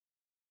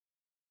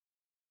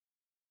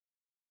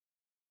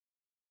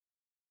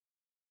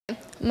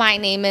My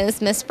name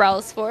is Miss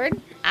Brelsford.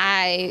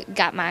 I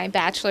got my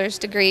bachelor's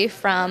degree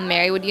from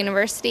Marywood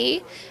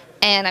University,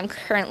 and I'm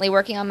currently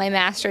working on my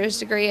master's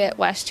degree at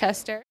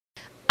Westchester.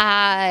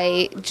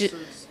 I'm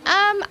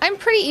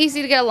pretty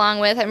easy to get along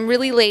with. I'm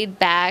really laid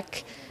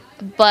back,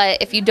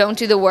 but if you don't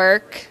do the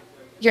work,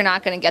 you're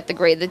not going to get the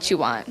grade that you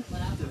want.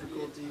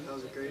 Difficulty,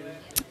 how's it graded?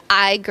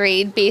 I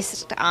grade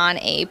based on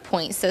a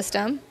point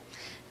system.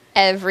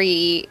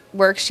 Every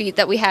worksheet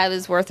that we have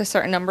is worth a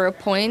certain number of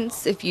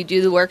points. If you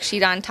do the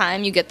worksheet on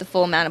time, you get the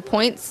full amount of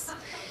points.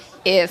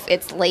 If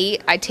it's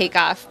late, I take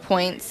off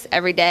points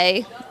every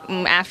day.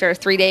 After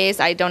 3 days,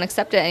 I don't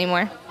accept it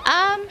anymore.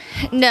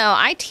 No,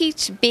 I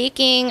teach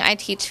baking, I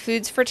teach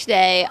foods for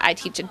today, I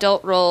teach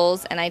adult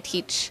roles, and I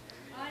teach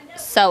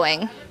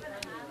sewing.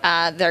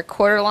 They're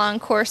quarter-long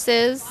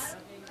courses,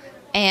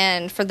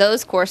 and for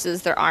those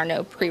courses, there are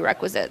no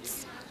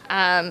prerequisites.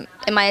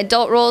 In my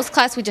adult roles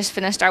class, we just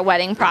finished our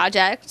wedding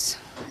project.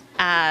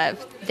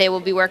 They will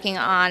be working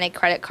on a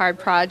credit card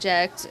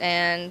project,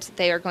 and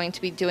they are going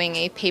to be doing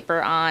a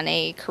paper on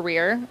a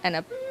career and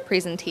a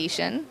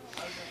presentation.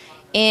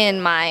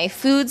 In my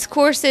foods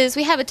courses,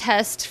 we have a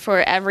test for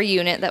every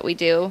unit that we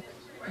do.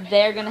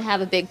 They're going to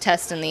have a big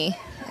test in the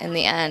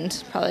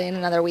end, probably in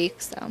another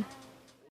week. So.